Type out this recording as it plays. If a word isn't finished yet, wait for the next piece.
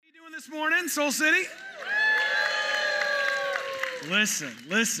this morning, Soul City?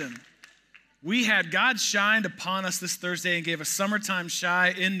 Listen. We had God shined upon us this Thursday and gave us summertime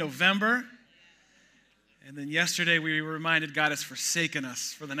shy in November. And then yesterday we were reminded God has forsaken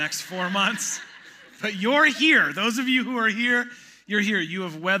us for the next 4 months. But you're here. Those of you who are here, you're here. You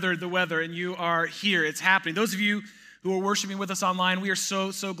have weathered the weather and you are here. It's happening. Those of you who are worshiping with us online, we are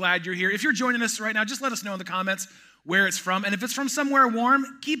so glad you're here. If you're joining us right now, just let us know in the comments where it's from. And if it's from somewhere warm,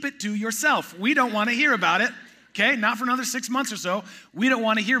 keep it to yourself. We don't want to hear about it, okay? Not for another 6 months or so. We don't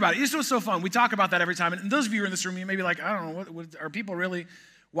want to hear about it. It's just so fun. We talk about that every time. And those of you who are in this room, you may be like, I don't know, what are people really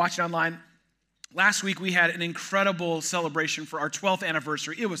watching online? Last week, we had an incredible celebration for our 12th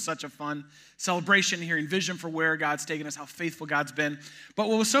anniversary. It was such a fun celebration, hearing vision for where God's taken us, how faithful God's been. But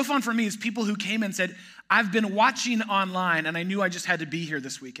what was so fun for me is people who came and said, I've been watching online, and I knew I just had to be here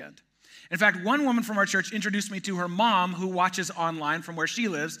this weekend. In fact, one woman from our church introduced me to her mom who watches online from where she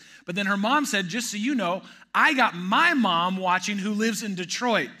lives. But then her mom said, just so you know, I got my mom watching who lives in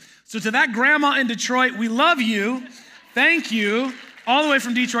Detroit. So to that grandma in Detroit, we love you. Thank you. All the way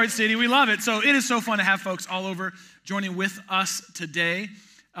from Detroit City. We love it. So it is so fun to have folks all over joining with us today.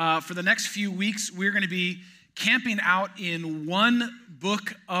 For the next few weeks, we're going to be camping out in one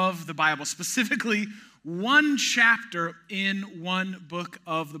book of the Bible, specifically one chapter in one book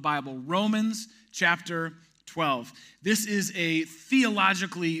of the Bible, Romans chapter 12. This is a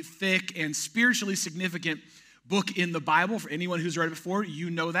theologically thick and spiritually significant book in the Bible. For anyone who's read it before, you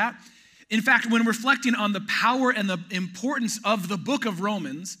know that. In fact, when reflecting on the power and the importance of the book of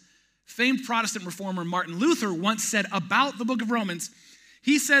Romans, famed Protestant reformer Martin Luther once said about the book of Romans,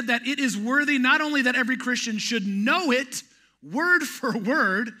 he said that it is worthy not only that every Christian should know it word for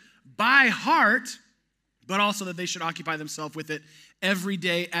word by heart, but also that they should occupy themselves with it every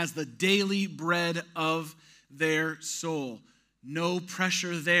day as the daily bread of their soul. No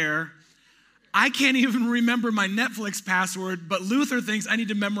pressure there. I can't even remember my Netflix password, but Luther thinks I need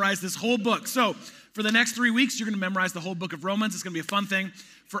to memorize this whole book. So for the next 3 weeks, you're going to memorize the whole book of Romans. It's going to be a fun thing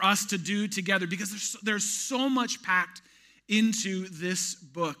for us to do together because there's so much packed into this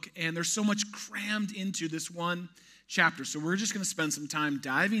book, and there's so much crammed into this one chapter. So we're just going to spend some time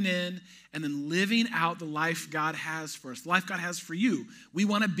diving in and then living out the life God has for us, the life God has for you. We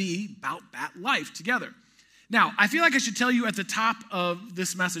want to be about that life together. Now, I feel like I should tell you at the top of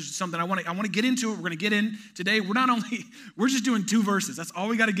this message something I want to get into it. We're going to get in today. We're just doing 2 verses. That's all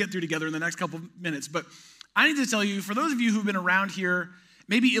we got to get through together in the next couple of minutes. But I need to tell you, for those of you who've been around here,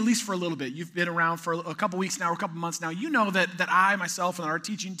 maybe at least for a little bit, you've been around for a couple weeks now or a couple months now, you know that I, myself, and our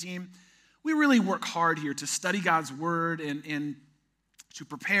teaching team, we really work hard here to study God's word and to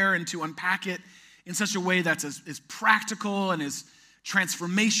prepare and to unpack it in such a way that's as practical and as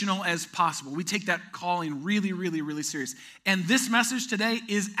transformational as possible. We take that calling really, really, really serious. And this message today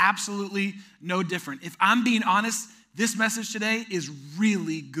is absolutely no different. If I'm being honest, this message today is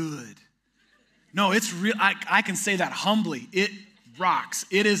really good. No, it's real. I can say that humbly. It rocks.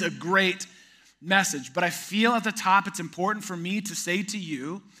 It is a great message. But I feel at the top it's important for me to say to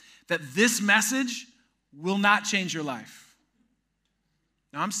you that this message will not change your life.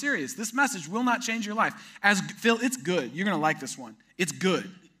 Now, I'm serious. This message will not change your life. Phil, it's good. You're going to like this one. It's good,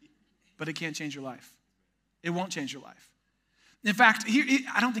 but it can't change your life. It won't change your life. In fact,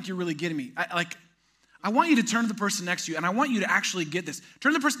 I don't think you're really getting me. I want you to turn to the person next to you, and I want you to actually get this.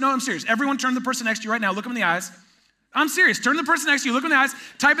 No, I'm serious. Everyone turn to the person next to you right now. Look them in the eyes. I'm serious. Turn to the person next to you. Look them in the eyes.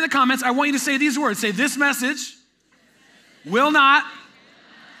 Type in the comments. I want you to say these words. Say, this message will not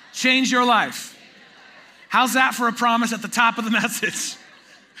change your life. How's that for a promise at the top of the message?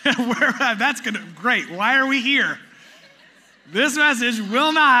 That's great. Why are we here? This message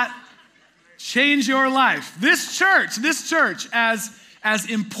will not change your life. This church, as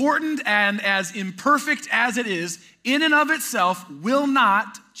important and as imperfect as it is, in and of itself, will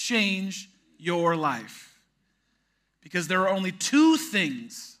not change your life. Because there are only 2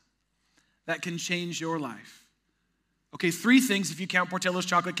 things that can change your life. Okay, 3 things if you count Portillo's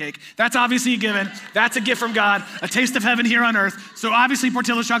chocolate cake. That's obviously a given. That's a gift from God, a taste of heaven here on earth. So obviously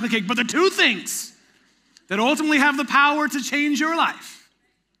Portillo's chocolate cake. But the 2 things that ultimately have the power to change your life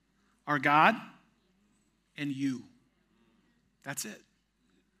are God and you. That's it.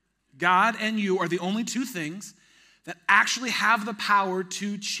 God and you are the only 2 things that actually have the power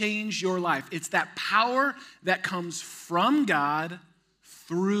to change your life. It's that power that comes from God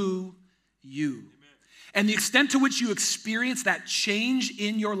through you. And the extent to which you experience that change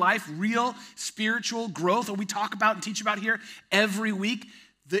in your life, real spiritual growth that we talk about and teach about here every week,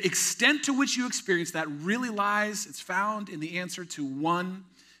 the extent to which you experience that really lies, it's found in the answer to one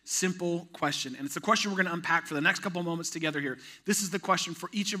simple question. And it's the question we're going to unpack for the next couple of moments together here. This is the question for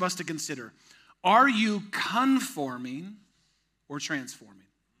each of us to consider. Are you conforming or transforming?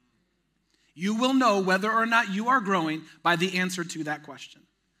 You will know whether or not you are growing by the answer to that question.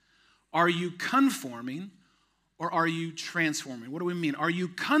 Are you conforming or are you transforming? What do we mean? Are you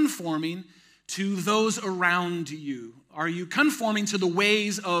conforming to those around you? Are you conforming to the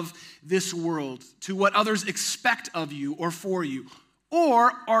ways of this world, to what others expect of you or for you?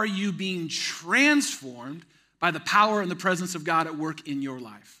 Or are you being transformed by the power and the presence of God at work in your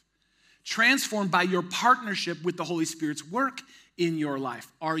life? Transformed by your partnership with the Holy Spirit's work in your life.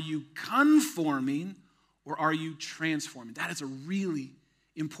 Are you conforming or are you transforming? That is a really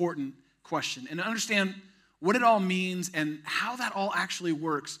important question. And to understand what it all means and how that all actually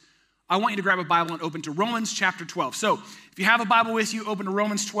works, I want you to grab a Bible and open to Romans chapter 12. So if you have a Bible with you, open to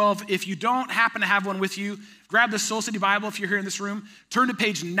Romans 12. If you don't happen to have one with you, grab the Soul City Bible if you're here in this room. Turn to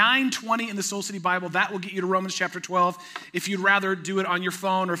page 920 in the Soul City Bible. That will get you to Romans chapter 12. If you'd rather do it on your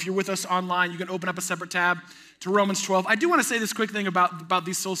phone or if you're with us online, you can open up a separate tab to Romans 12. I do want to say this quick thing about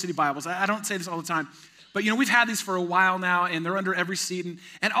these Soul City Bibles. I don't say this all the time. But, we've had these for a while now, and they're under every seat.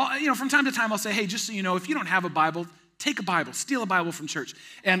 And from time to time, I'll say, hey, just so you know, if you don't have a Bible, take a Bible, steal a Bible from church.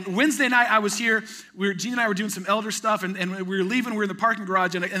 And Wednesday night, I was here. Gene and I were doing some elder stuff, and we were leaving. We were in the parking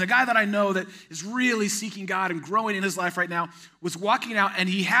garage, and a guy that I know that is really seeking God and growing in his life right now was walking out, and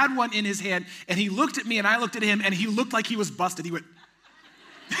he had one in his hand, and he looked at me, and I looked at him, and he looked like he was busted. He went,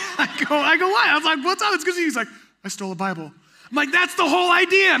 I go, why? I was like, what's up? It's because he's like, I stole a Bible. I'm like, that's the whole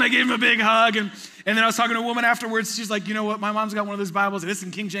idea. And I gave him a big hug. And then I was talking to a woman afterwards. She's like, you know what? My mom's got one of those Bibles, and it's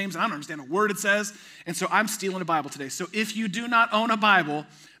in King James, and I don't understand a word it says. And so I'm stealing a Bible today. So if you do not own a Bible,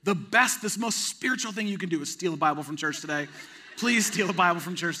 the most spiritual thing you can do is steal a Bible from church today. Please steal a Bible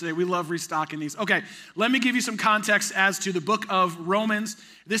from church today. We love restocking these. Okay, let me give you some context as to the book of Romans.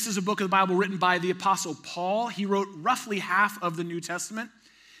 This is a book of the Bible written by the Apostle Paul. He wrote roughly half of the New Testament.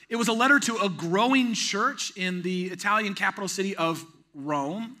 It was a letter to a growing church in the Italian capital city of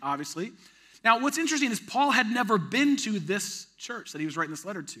Rome, obviously. Now, what's interesting is Paul had never been to this church that he was writing this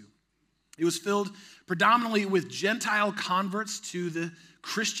letter to. It was filled predominantly with Gentile converts to the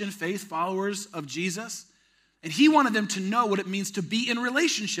Christian faith, followers of Jesus. And he wanted them to know what it means to be in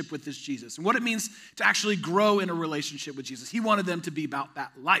relationship with this Jesus and what it means to actually grow in a relationship with Jesus. He wanted them to be about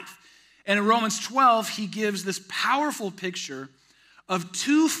that life. And in Romans 12, he gives this powerful picture of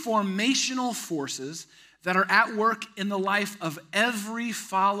two formational forces that are at work in the life of every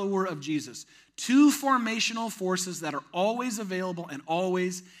follower of Jesus. Two formational forces that are always available and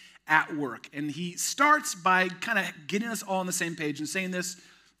always at work. And he starts by kind of getting us all on the same page and saying this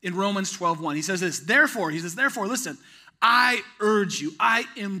in Romans 12:1. He says this, therefore, listen, I urge you, I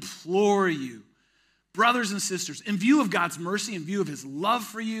implore you, brothers and sisters, in view of God's mercy, in view of his love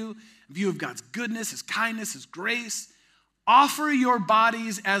for you, in view of God's goodness, his kindness, his grace, offer your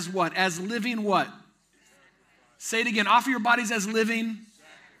bodies as what? As living what? Say it again. Offer your bodies as living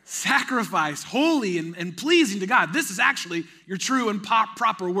sacrifice, holy and pleasing to God. This is actually your true and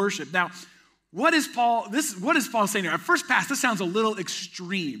proper worship. Now, what is Paul saying here? At first pass, this sounds a little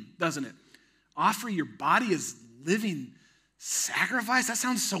extreme, doesn't it? Offer your body as living sacrifice? That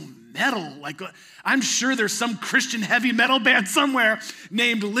sounds so metal. Like, I'm sure there's some Christian heavy metal band somewhere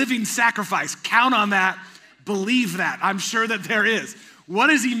named Living Sacrifice. Count on that. Believe that. I'm sure that there is. What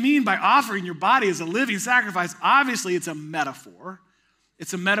does he mean by offering your body as a living sacrifice? Obviously, it's a metaphor.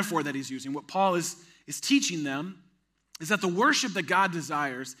 It's a metaphor that he's using. What Paul is teaching them is that the worship that God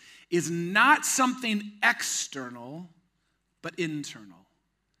desires is not something external, but internal.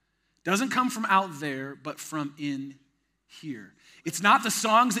 Doesn't come from out there, but from in here. It's not the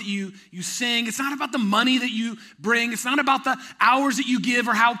songs that you sing. It's not about the money that you bring. It's not about the hours that you give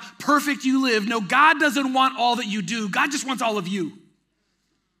or how perfect you live. No, God doesn't want all that you do. God just wants all of you.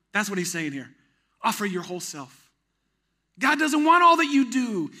 That's what he's saying here. Offer your whole self. God doesn't want all that you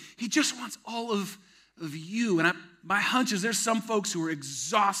do. He just wants all of you. And my hunch is there's some folks who are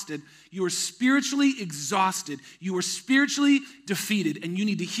exhausted. You are spiritually exhausted. You are spiritually defeated. And you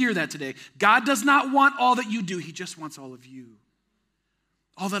need to hear that today. God does not want all that you do. He just wants all of you.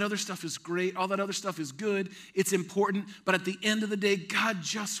 All that other stuff is great. All that other stuff is good. It's important. But at the end of the day, God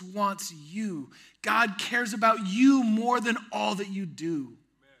just wants you. God cares about you more than all that you do. Amen.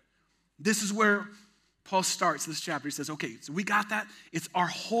 This is where Paul starts this chapter. He says, okay, so we got that. It's our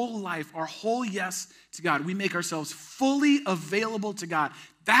whole life, our whole yes to God. We make ourselves fully available to God.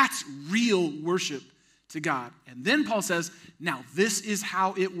 That's real worship to God. And then Paul says, now this is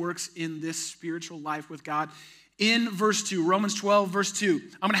how it works in this spiritual life with God. In verse 2, Romans 12, verse 2,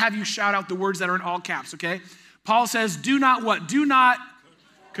 I'm going to have you shout out the words that are in all caps, okay? Paul says, do not what? Do not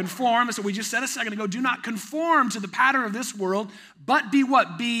Conform. That's what we just said a second ago. Do not conform to the pattern of this world, but be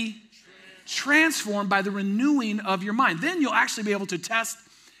what? Be transformed by the renewing of your mind. Then you'll actually be able to test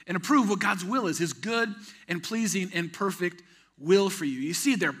and approve what God's will is, his good and pleasing and perfect will for you. You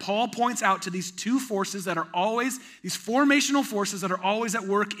see there, Paul points out to these two forces that are always, these formational forces that are always at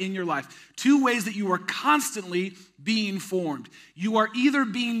work in your life. Two ways that you are constantly being formed. You are either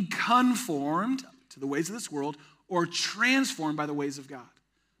being conformed to the ways of this world or transformed by the ways of God,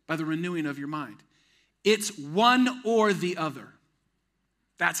 by the renewing of your mind. It's one or the other.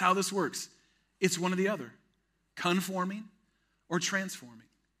 That's how this works. It's one or the other, conforming or transforming.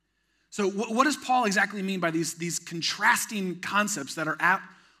 So what does Paul exactly mean by these contrasting concepts that are at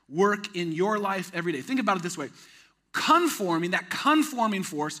work in your life every day? Think about it this way. Conforming, that conforming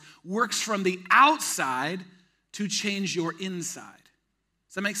force, works from the outside to change your inside.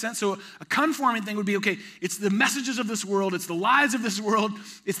 Does that make sense? So a conforming thing would be, okay, it's the messages of this world, it's the lies of this world,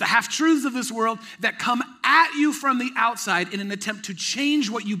 it's the half-truths of this world that come at you from the outside in an attempt to change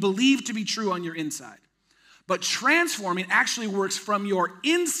what you believe to be true on your inside. But transforming actually works from your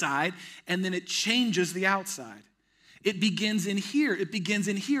inside, and then it changes the outside. It begins in here. It begins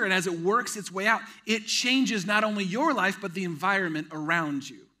in here, and as it works its way out, it changes not only your life, but the environment around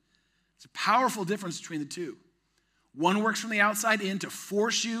you. It's a powerful difference between the two. One works from the outside in to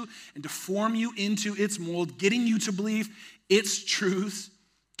force you and to form you into its mold, getting you to believe its truths,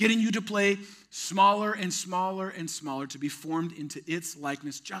 getting you to play smaller and smaller and smaller, to be formed into its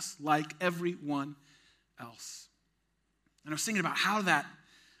likeness, just like everyone else. And I was thinking about how that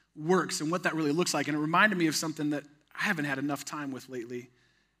works and what that really looks like, and it reminded me of something that I haven't had enough time with lately,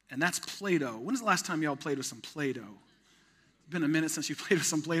 and that's Play-Doh. When was the last time y'all played with some Play-Doh? It's been a minute since you played with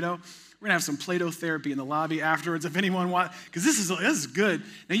some Play-Doh. We're gonna have some Play-Doh therapy in the lobby afterwards if anyone wants, because this is good.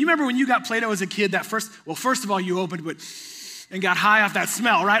 Now you remember when you got Play-Doh as a kid, first of all, you opened it and got high off that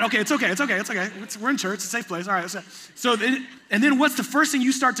smell, right? Okay, it's okay. We're in church, it's a safe place, all right. So then what's the first thing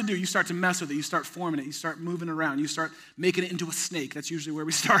you start to do? You start to mess with it, you start forming it, you start moving around, you start making it into a snake. That's usually where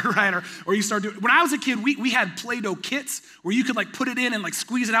we start, right? Or you start doing, when I was a kid, we had Play-Doh kits where you could like put it in and like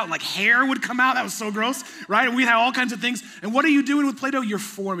squeeze it out and like hair would come out. That was so gross, right? And we had all kinds of things. And what are you doing with Play-Doh? You're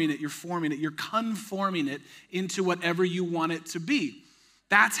forming it, you're conforming it into whatever you want it to be.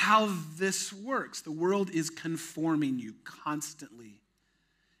 That's how this works. The world is conforming you constantly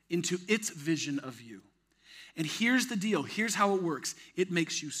into its vision of you. And here's the deal. Here's how it works. It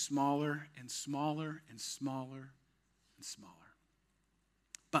makes you smaller and smaller and smaller and smaller.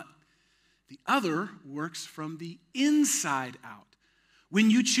 But the other works from the inside out.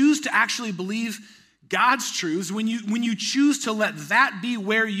 When you choose to actually believe God's truths, when you choose to let that be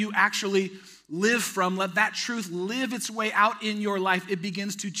where you actually live from, let that truth live its way out in your life, it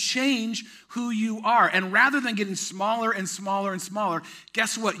begins to change who you are. And rather than getting smaller and smaller and smaller,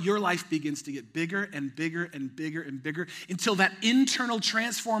 guess what? Your life begins to get bigger and bigger and bigger and bigger until that internal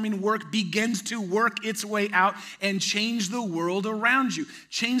transforming work begins to work its way out and change the world around you.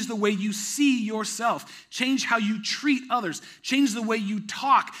 Change the way you see yourself. Change how you treat others. Change the way you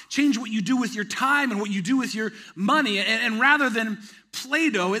talk. Change what you do with your time and what you do with your money. And rather than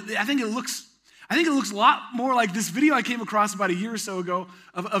Play-Doh, I think it looks a lot more like this video I came across about a year or so ago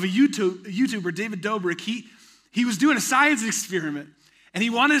of a YouTuber, David Dobrik. He was doing a science experiment, and he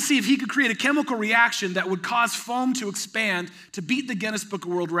wanted to see if he could create a chemical reaction that would cause foam to expand to beat the Guinness Book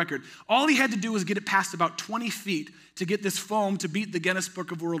of World Record. All he had to do was get it past about 20 feet to get this foam to beat the Guinness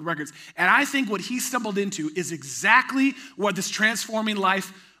Book of World Records. And I think what he stumbled into is exactly what this transforming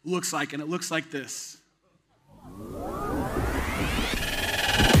life looks like, and it looks like this.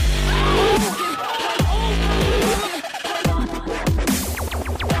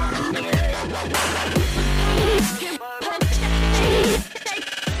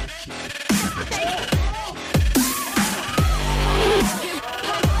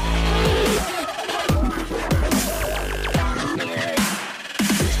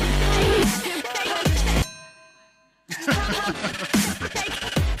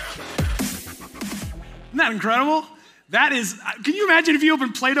 Isn't that incredible? That is, can you imagine if you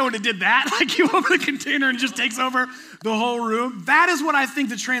opened Play-Doh and it did that? Like you open a container and it just takes over the whole room. That is what I think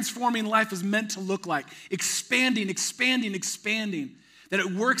the transforming life is meant to look like. Expanding, expanding, expanding. That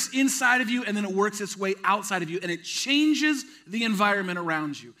it works inside of you and then it works its way outside of you and it changes the environment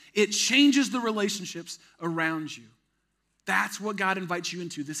around you. It changes the relationships around you. That's what God invites you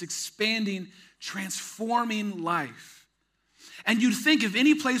into, this expanding, transforming life. And you'd think if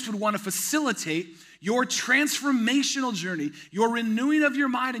any place would want to facilitate your transformational journey, your renewing of your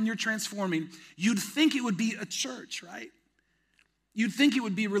mind and your transforming, you'd think it would be a church, right? You'd think it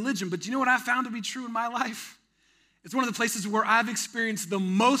would be religion. But do you know what I found to be true in my life? It's one of the places where I've experienced the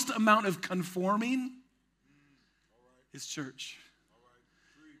most amount of conforming is church.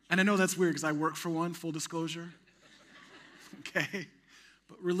 And I know that's weird because I work for one, full disclosure. Okay?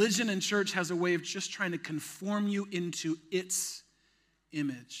 But religion and church has a way of just trying to conform you into its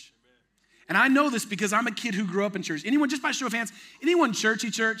image. And I know this because I'm a kid who grew up in church. Anyone, just by show of hands, anyone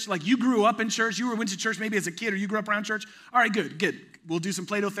churchy church? Like you grew up in church, went to church maybe as a kid or you grew up around church? All right, good. We'll do some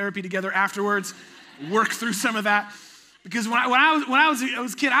Play-Doh therapy together afterwards, work through some of that. Because when I was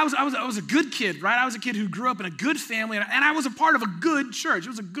a kid, I was a good kid, right? I was a kid who grew up in a good family, and I was a part of a good church. It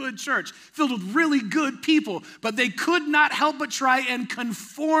was a good church filled with really good people, but they could not help but try and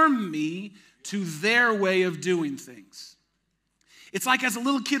conform me to their way of doing things. It's like as a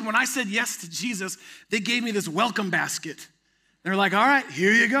little kid, when I said yes to Jesus, they gave me this welcome basket. They're like, all right,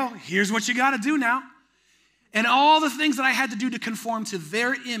 here you go. Here's what you got to do now. And all the things that I had to do to conform to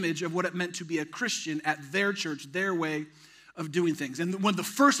their image of what it meant to be a Christian at their church, their way of doing things. And the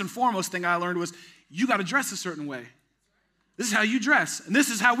first and foremost thing I learned was, you got to dress a certain way. This is how you dress, and this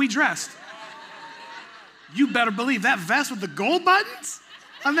is how we dressed. You better believe that vest with the gold buttons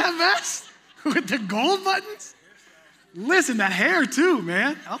on that vest, with the gold buttons. Listen, that hair too,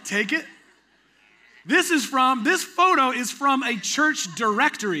 man. I'll take it. This photo is from a church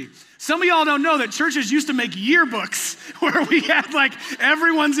directory. Some of y'all don't know that churches used to make yearbooks where we had like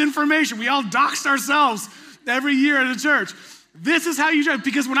everyone's information. We all doxed ourselves every year at a church. This is how you dress.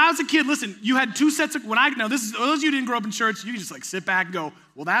 Because when I was a kid, listen, you had two sets of, those of you who didn't grow up in church, you just like sit back and go,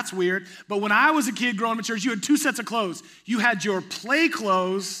 well, that's weird. But when I was a kid growing up in church, you had two sets of clothes. You had your play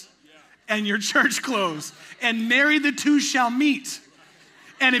clothes and your church clothes. And marry the two shall meet.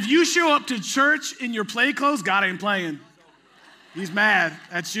 And if you show up to church in your play clothes, God ain't playing. He's mad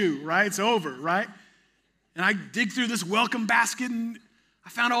at you, right? It's over, right? And I dig through this welcome basket and I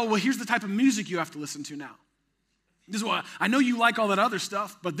found, here's the type of music you have to listen to now. This is what, I know you like all that other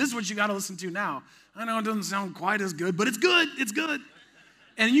stuff, but this is what you got to listen to now. I know it doesn't sound quite as good, but it's good. It's good.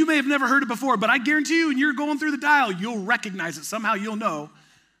 And you may have never heard it before, but I guarantee you, when you're going through the dial, you'll recognize it. Somehow you'll know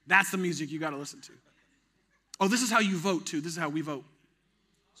that's the music you got to listen to. Oh, this is how you vote too. This is how we vote.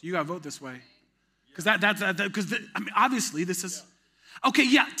 So you got to vote this way. Because obviously this is, okay,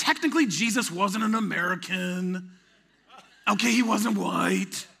 yeah, technically Jesus wasn't an American. Okay, he wasn't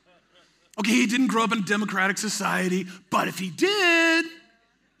white. Okay, he didn't grow up in a democratic society, but if he did,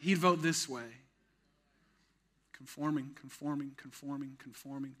 he'd vote this way. Conforming.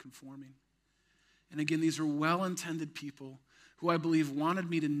 And again, these are well-intended people who I believe wanted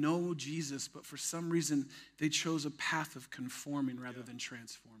me to know Jesus, but for some reason, they chose a path of conforming rather than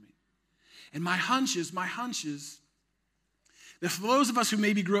transforming. And my hunch is that for those of us who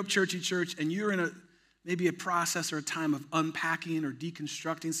maybe grew up churchy church and you're in maybe a process or a time of unpacking or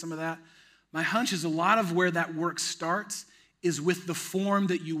deconstructing some of that, my hunch is a lot of where that work starts is with the form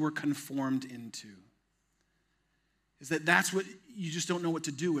that you were conformed into. Is that's what you just don't know what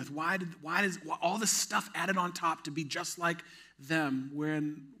to do with. Why does all this stuff added on top to be just like them,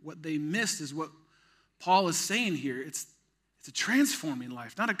 when what they missed is what Paul is saying here. It's a transforming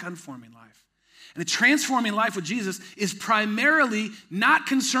life, not a conforming life. And a transforming life with Jesus is primarily not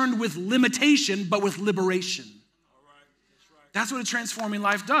concerned with limitation, but with liberation. That's what a transforming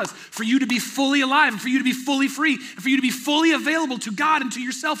life does. For you to be fully alive, and for you to be fully free, and for you to be fully available to God and to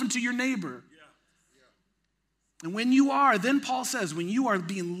yourself and to your neighbor. And when you are, then Paul says, when you are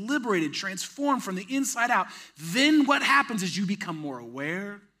being liberated, transformed from the inside out, then what happens is you become more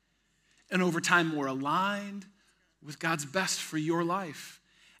aware and over time more aligned with God's best for your life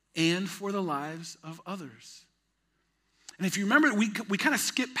and for the lives of others. And if you remember, we kind of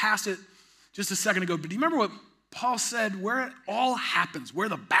skipped past it just a second ago, but do you remember what Paul said, where it all happens, where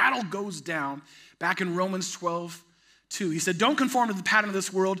the battle goes down, back in Romans 12:2. He said, don't conform to the pattern of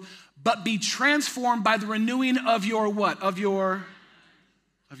this world, but be transformed by the renewing of your what? Of your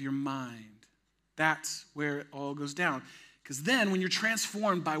mind. That's where it all goes down. Because then when you're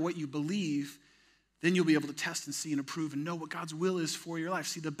transformed by what you believe, then you'll be able to test and see and approve and know what God's will is for your life.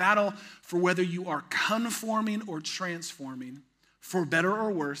 See, the battle for whether you are conforming or transforming, for better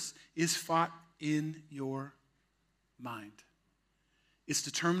or worse, is fought in your mind. It's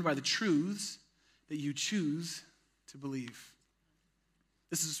determined by the truths that you choose to believe.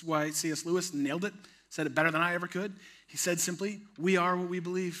 This is why C.S. Lewis nailed it, said it better than I ever could. He said simply, we are what we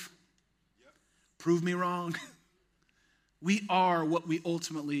believe. Yep. Prove me wrong. We are what we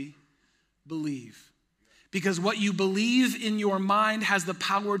ultimately believe. Because what you believe in your mind has the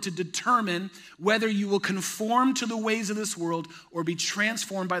power to determine whether you will conform to the ways of this world or be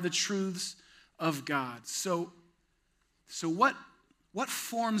transformed by the truths of God. So what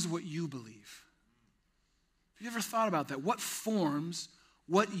forms what you believe? you ever thought about that? What forms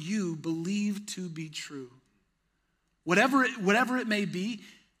what you believe to be true? Whatever it may be,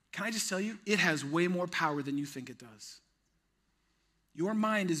 can I just tell you, it has way more power than you think it does. Your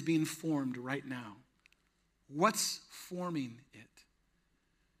mind is being formed right now. What's forming it?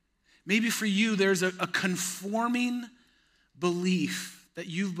 Maybe for you, there's a conforming belief that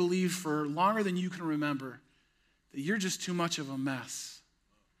you've believed for longer than you can remember, that you're just too much of a mess.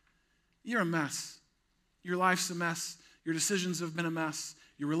 You're a mess. Your life's a mess. Your decisions have been a mess.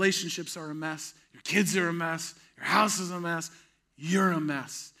 Your relationships are a mess. Your kids are a mess. Your house is a mess. You're a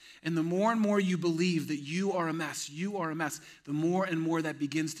mess. And the more and more you believe that you are a mess, the more and more that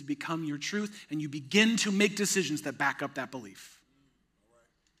begins to become your truth, and you begin to make decisions that back up that belief.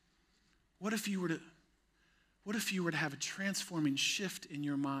 What if you were to have a transforming shift in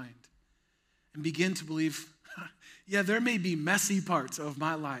your mind and begin to believe, yeah, there may be messy parts of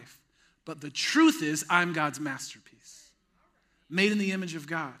my life, but the truth is I'm God's masterpiece, made in the image of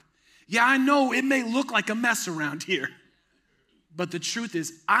God. Yeah, I know it may look like a mess around here, but the truth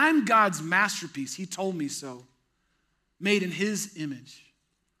is I'm God's masterpiece. He told me so, made in his image.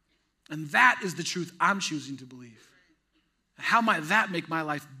 And that is the truth I'm choosing to believe. How might that make my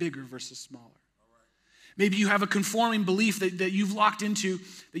life bigger versus smaller? Maybe you have a conforming belief that you've locked into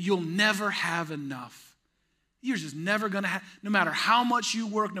that you'll never have enough. You're just never going to have, no matter how much you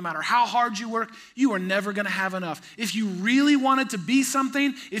work, no matter how hard you work, you are never going to have enough. If you really wanted to be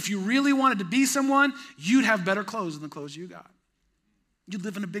something, if you really wanted to be someone, you'd have better clothes than the clothes you got. You'd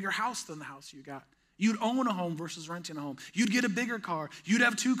live in a bigger house than the house you got. You'd own a home versus renting a home. You'd get a bigger car. You'd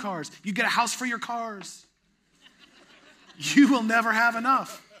have 2 cars. You'd get a house for your cars. You will never have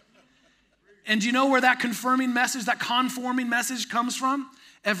enough. And do you know where that conforming message comes from?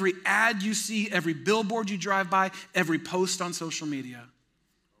 Every ad you see, every billboard you drive by, every post on social media.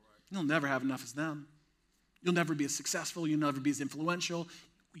 You'll never have enough as them. You'll never be as successful. You'll never be as influential.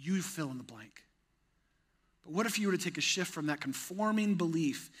 You fill in the blank. But what if you were to take a shift from that conforming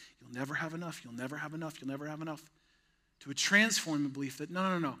belief, you'll never have enough, you'll never have enough, you'll never have enough, to a transforming belief that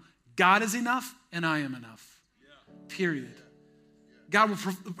no, God is enough and I am enough. Period. God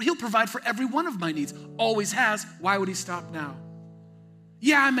he'll provide for every one of my needs. Always has. Why would he stop now?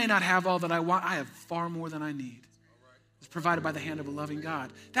 Yeah, I may not have all that I want. I have far more than I need. It's provided by the hand of a loving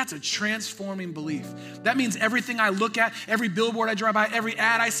God. That's a transforming belief. That means everything I look at, every billboard I drive by, every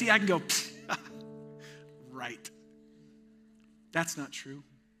ad I see, I can go, right. That's not true.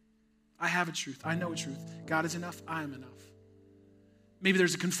 I have a truth. I know a truth. God is enough. I am enough. Maybe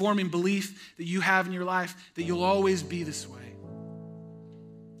there's a conforming belief that you have in your life that you'll always be this way.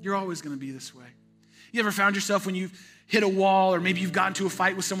 You're always going to be this way. You ever found yourself when you've hit a wall, or maybe you've gotten into a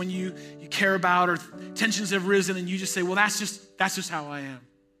fight with someone you care about, or tensions have risen, and you just say, well, that's just how I am.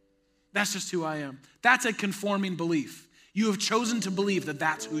 That's just who I am. That's a conforming belief. You have chosen to believe that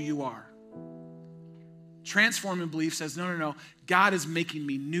that's who you are. Transforming belief says, no, God is making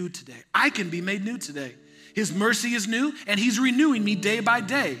me new today. I can be made new today. His mercy is new, and he's renewing me day by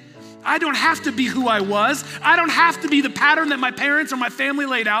day. I don't have to be who I was. I don't have to be the pattern that my parents or my family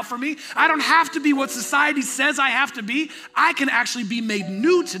laid out for me. I don't have to be what society says I have to be. I can actually be made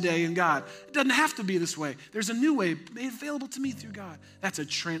new today in God. It doesn't have to be this way. There's a new way made available to me through God. That's a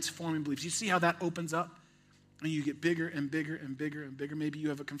transforming belief. You see how that opens up? And you get bigger and bigger and bigger and bigger. Maybe you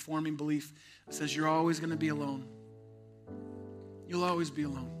have a conforming belief that says you're always going to be alone. You'll always be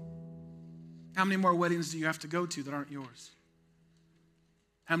alone. How many more weddings do you have to go to that aren't yours?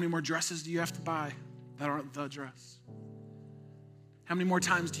 How many more dresses do you have to buy that aren't the dress? How many more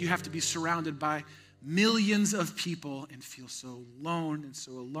times do you have to be surrounded by millions of people and feel so alone,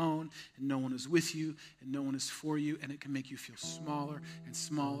 and no one is with you, and no one is for you, and it can make you feel smaller and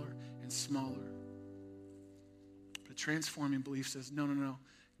smaller and smaller? But a transforming belief says, no.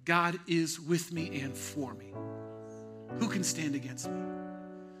 God is with me and for me. Who can stand against me?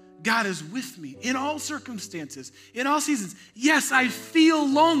 God is with me in all circumstances, in all seasons. Yes, I feel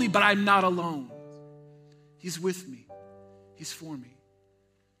lonely, but I'm not alone. He's with me. He's for me.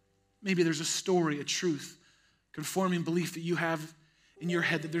 Maybe there's a story, a truth, conforming belief that you have in your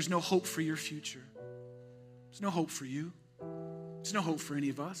head that there's no hope for your future. There's no hope for you. There's no hope for any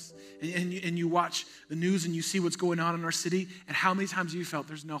of us. And you watch the news and you see what's going on in our city, and how many times have you felt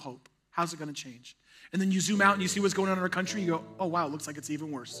there's no hope? How's it going to change? And then you zoom out and you see what's going on in our country. You go, oh, wow, it looks like it's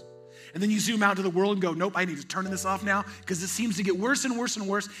even worse. And then you zoom out to the world and go, nope, I need to turn this off now because it seems to get worse and worse and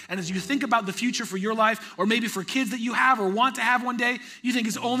worse. And as you think about the future for your life, or maybe for kids that you have or want to have one day, you think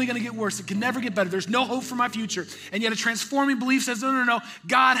it's only going to get worse. It can never get better. There's no hope for my future. And yet a transforming belief says, no.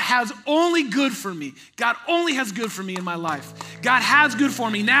 God has only good for me. God only has good for me in my life. God has good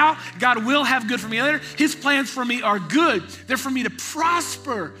for me now. God will have good for me later. His plans for me are good. They're for me to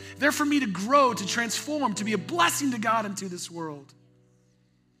prosper. They're for me to grow, to transform, to be a blessing to God and to this world.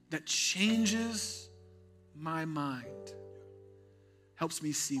 That changes my mind. Helps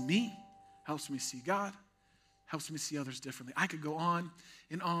me see me, helps me see God, helps me see others differently. I could go on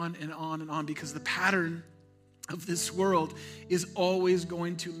and on and on and on because the pattern of this world is always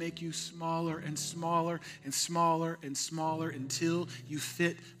going to make you smaller and smaller and smaller and smaller until you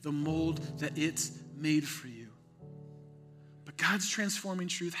fit the mold that it's made for you. But God's transforming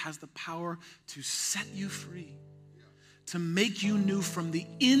truth has the power to set you free, to make you new from the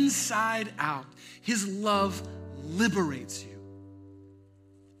inside out. His love liberates you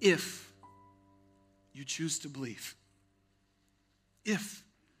if you choose to believe, if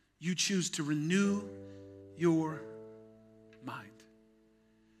you choose to renew your mind.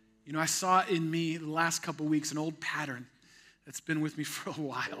 You know, I saw in me the last couple weeks an old pattern that's been with me for a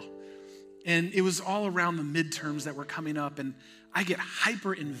while. And it was all around the midterms that were coming up, and I get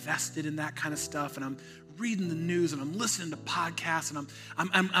hyper invested in that kind of stuff, and I'm reading the news and I'm listening to podcasts, and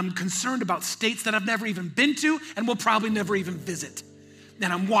I'm concerned about states that I've never even been to and will probably never even visit.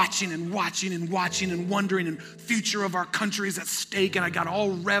 And I'm watching and wondering, and future of our country is at stake, and I got all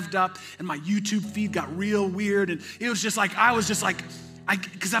revved up, and my YouTube feed got real weird, and it was just like,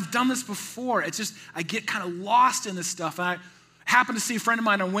 because I've done this before, it's just, I get kind of lost in this stuff. And I happened to see a friend of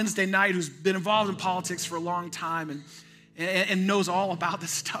mine on Wednesday night who's been involved in politics for a long time and knows all about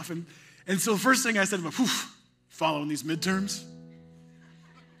this stuff. And so the first thing I said to him, following these midterms?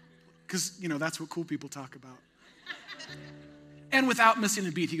 Because, that's what cool people talk about. And without missing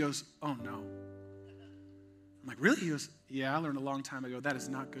a beat, he goes, oh no. I'm like, really? He goes, yeah, I learned a long time ago, that is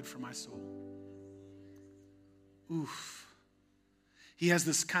not good for my soul. Oof. He has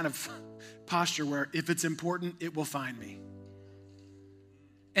this kind of posture where if it's important, it will find me.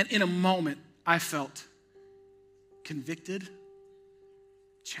 And in a moment, I felt convicted,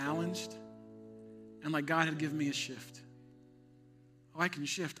 challenged, and like God had given me a shift. Oh, I can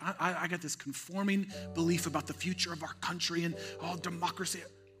shift. I got this conforming belief about the future of our country and democracy.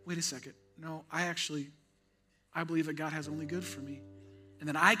 Wait a second. No, I believe that God has only good for me, and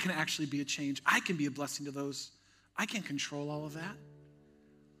that I can actually be a change. I can be a blessing to those. I can't control all of that.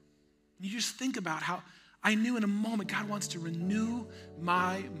 And you just think about how I knew in a moment God wants to renew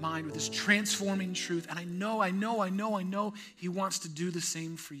my mind with this transforming truth. And I know He wants to do the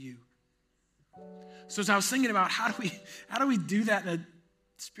same for you. So as I was thinking about how do we do that in a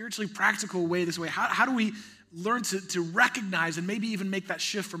spiritually practical way this way? How do we learn to recognize and maybe even make that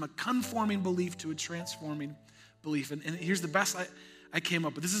shift from a conforming belief to a transforming belief? And here's the best I came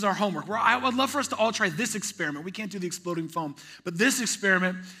up with. This is our homework. I would love for us to all try this experiment. We can't do the exploding foam, but this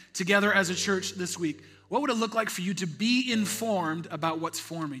experiment together as a church this week. What would it look like for you to be informed about what's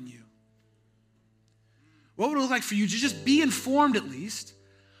forming you? What would it look like for you to just be informed at least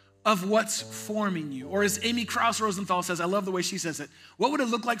of what's forming you? Or as Amy Krauss Rosenthal says, I love the way she says it, what would it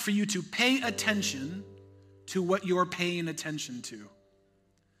look like for you to pay attention to what you're paying attention to?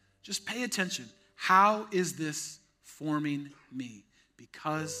 Just pay attention. How is this forming me?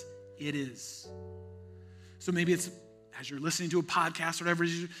 Because it is. So maybe it's as you're listening to a podcast or whatever,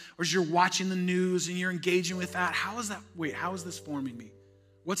 or as you're watching the news and you're engaging with that, how is this forming me?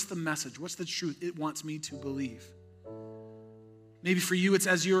 What's the message? What's the truth it wants me to believe? Maybe for you, it's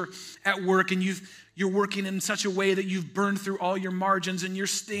as you're at work and you're working in such a way that you've burned through all your margins and you're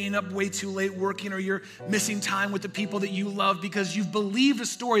staying up way too late working, or you're missing time with the people that you love because you've believed a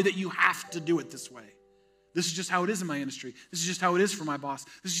story that you have to do it this way. This is just how it is in my industry. This is just how it is for my boss.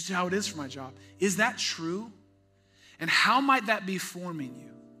 This is just how it is for my job. Is that true? And how might that be forming you?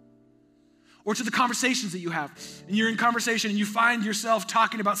 Or to the conversations that you have. And you're in conversation and you find yourself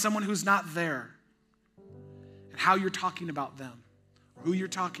talking about someone who's not there. And how you're talking about them. Or who you're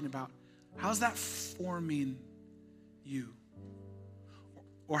talking about. How's that forming you?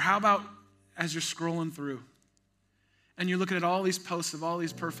 Or how about as you're scrolling through and you're looking at all these posts of all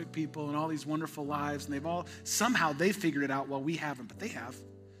these perfect people and all these wonderful lives, and somehow they figured it out while we haven't, but they have.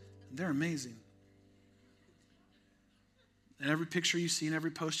 And they're amazing. And every picture you see and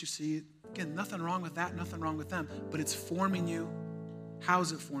every post you see, again, nothing wrong with that, nothing wrong with them, but it's forming you. How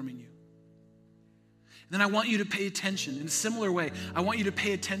is it forming you? And then I want you to pay attention in a similar way. I want you to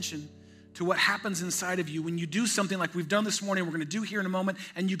pay attention to what happens inside of you when you do something like we've done this morning, we're going to do here in a moment,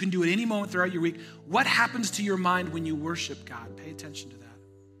 and you can do it any moment throughout your week. What happens to your mind when you worship God? Pay attention to that.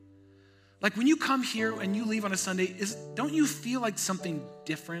 Like when you come here and you leave on a Sunday, don't you feel like something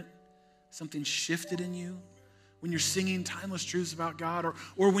different, something shifted in you when you're singing timeless truths about God,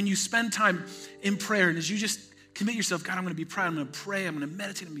 or when you spend time in prayer and as you just commit yourself, God, I'm going to be proud, I'm going to pray, I'm going to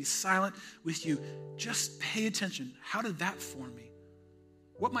meditate, I'm going to be silent with you. Just pay attention. How did that form me?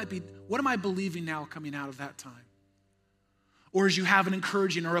 What am I believing now coming out of that time? Or as you have an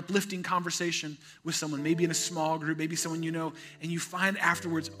encouraging or uplifting conversation with someone, maybe in a small group, maybe someone you know, and you find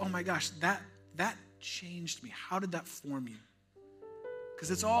afterwards, oh my gosh, that changed me. How did that form you?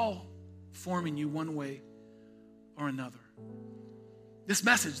 Because it's all forming you one way or another. This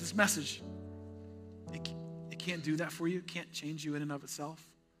message, it can't do that for you. It can't change you in and of itself.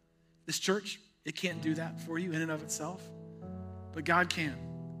 This church, it can't do that for you in and of itself. But God can,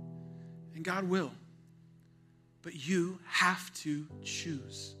 and God will. But you have to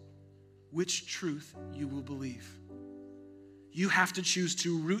choose which truth you will believe. You have to choose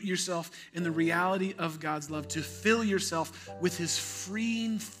to root yourself in the reality of God's love, to fill yourself with his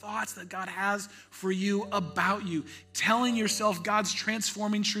freeing thoughts that God has for you about you, telling yourself God's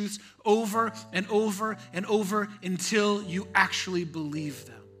transforming truths over and over and over until you actually believe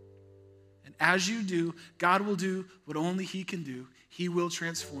them. And as you do, God will do what only he can do. He will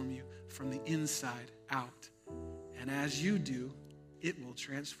transform you from the inside out. And as you do, it will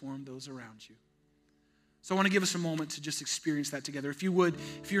transform those around you. So I want to give us a moment to just experience that together. If you would,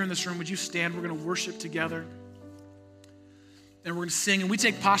 if you're in this room, would you stand? We're going to worship together. And we're going to sing. And we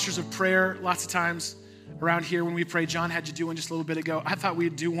take postures of prayer lots of times around here when we pray. John had you do one just a little bit ago. I thought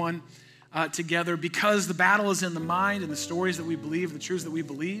we'd do one together because the battle is in the mind and the stories that we believe, the truths that we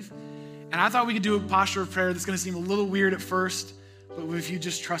believe. And I thought we could do a posture of prayer that's going to seem a little weird at first, but if you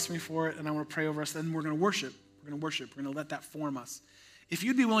just trust me for it and I want to pray over us, then we're going to worship. We're going to worship. We're going to let that form us. If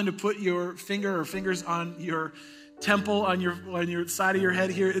you'd be willing to put your finger or fingers on your temple, on your side of your head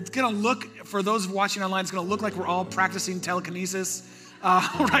here, it's going to look, for those watching online, it's going to look like we're all practicing telekinesis,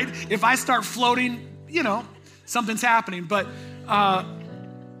 right? If I start floating, something's happening. But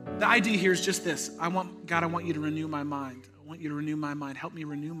the idea here is just this. I want you to renew my mind. I want you to renew my mind. Help me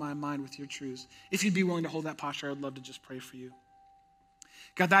renew my mind with your truths. If you'd be willing to hold that posture, I would love to just pray for you.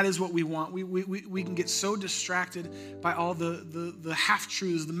 God, that is what we want. We can get so distracted by all the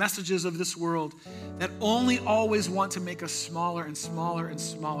half-truths, the messages of this world that only always want to make us smaller and smaller and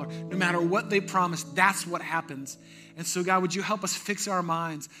smaller. No matter what they promise, that's what happens. And so, God, would you help us fix our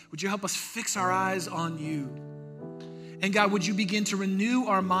minds? Would you help us fix our eyes on you? And God, would you begin to renew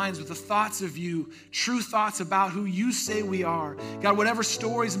our minds with the thoughts of you, true thoughts about who you say we are. God, whatever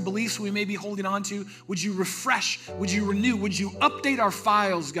stories and beliefs we may be holding on to, would you refresh, would you renew, would you update our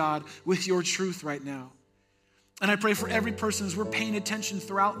files, God, with your truth right now? And I pray for every person as we're paying attention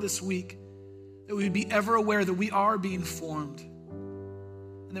throughout this week, that we would be ever aware that we are being formed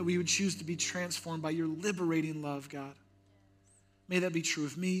and that we would choose to be transformed by your liberating love, God. May that be true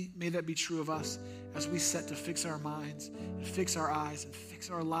of me. May that be true of us as we set to fix our minds and fix our eyes and fix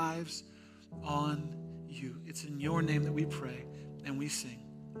our lives on you. It's in your name that we pray and we sing.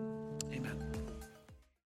 Amen.